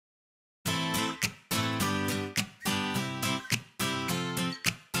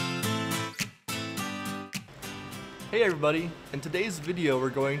Hey everybody, in today's video we're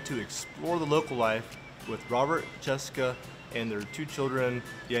going to explore the local life with Robert, Jessica, and their two children,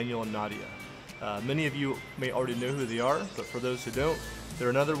 Daniel and Nadia. Many of you may already know who they are, but for those who don't, they're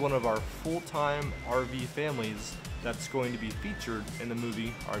another one of our full-time RV families that's going to be featured in the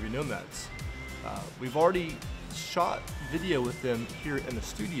movie RV Nomads. We've already shot video with them here in the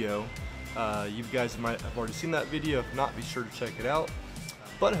studio. You guys might have already seen that video. If not, be sure to check it out.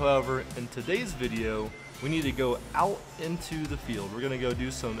 But however, in today's video, we need to go out into the field. We're gonna go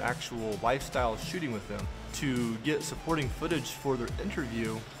do some actual lifestyle shooting with them. To get supporting footage for their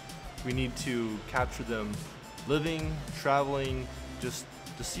interview, we need to capture them living, traveling, just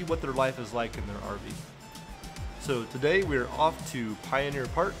to see what their life is like in their RV. So today we're off to Pioneer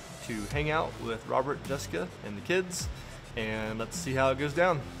Park to hang out with Robert, Jessica, and the kids, and let's see how it goes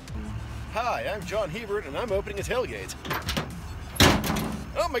down. Hi, I'm John Hebard, and I'm opening a tailgate.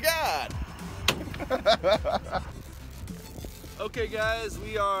 Oh my God! Okay guys,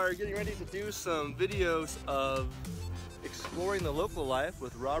 we are getting ready to do some videos of exploring the local life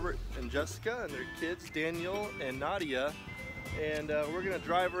with Robert and Jessica and their kids, Daniel and Nadia. And we're gonna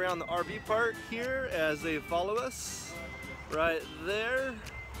drive around the RV park here as they follow us right there.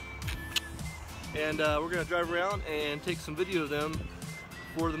 And we're gonna drive around and take some video of them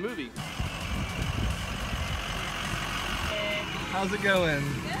for the movie. How's it going?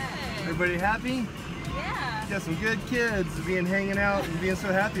 Good. Everybody happy? Yeah. Got some good kids hanging out and being so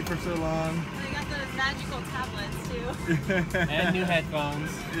happy for so long. They got those magical tablets too. And new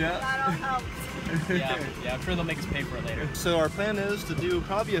headphones. Yeah. That all helps. Yeah, I'm sure they'll make us pay for it later. So our plan is to do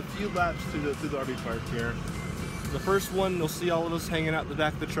probably a few laps through the RV park here. The first one, you'll see all of us hanging out the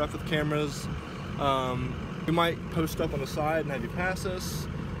back of the truck with cameras. We might post up on the side and have you pass us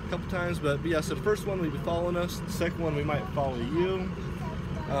a couple times, but yeah, so the first one we'll be following us. The second one we might follow you.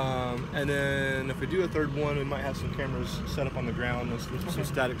 And then if we do a third one, we might have some cameras set up on the ground with some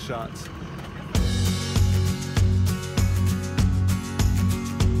static shots.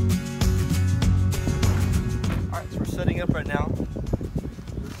 Alright, so we're setting up right now.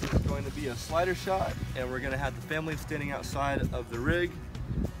 This is going to be a slider shot, and we're going to have the family standing outside of the rig.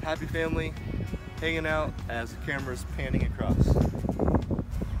 Happy family hanging out as the camera is panning across.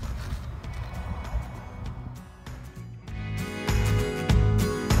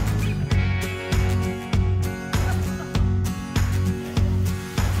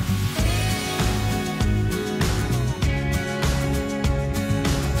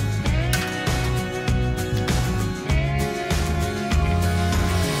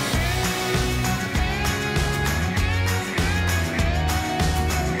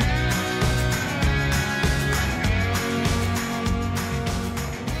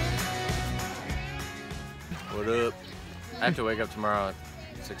 What up? I have to wake up tomorrow at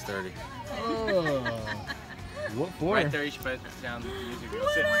 6:30. Oh, what for? Right there, you should put down the music.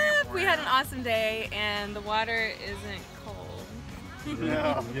 We had an awesome day and the water isn't cold.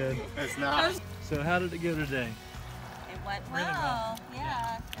 No, Good. it's not. So how did it go today? It went well.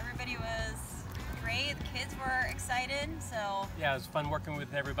 Yeah, everybody was great. The kids were excited, so Yeah, it was fun working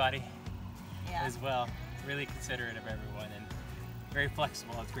with everybody yeah. as well. Really considerate of everyone and very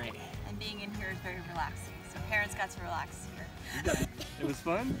flexible. It's great. And being in here is very relaxing. So parents got to relax here. It was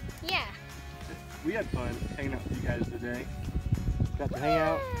fun? Yeah. We had fun hanging out with you guys today. Got to hang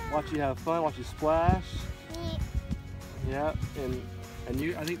out, watch you have fun, watch you splash. Yeah, and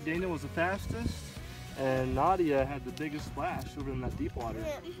you, I think Daniel was the fastest, and Nadia had the biggest splash over in that deep water.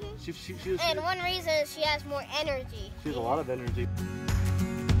 Yeah. She was, And one reason is she has more energy. she has a lot of energy.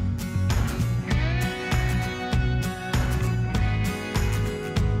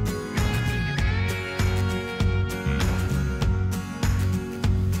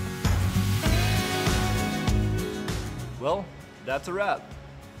 Well, that's a wrap.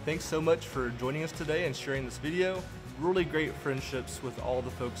 Thanks so much for joining us today and sharing this video. Really great friendships with all the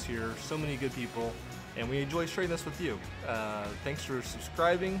folks here, so many good people, and we enjoy sharing this with you. Thanks for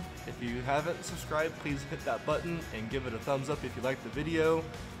subscribing. If you haven't subscribed, please hit that button and give it a thumbs up if you liked the video.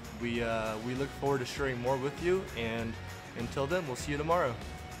 We look forward to sharing more with you, and until then, we'll see you tomorrow.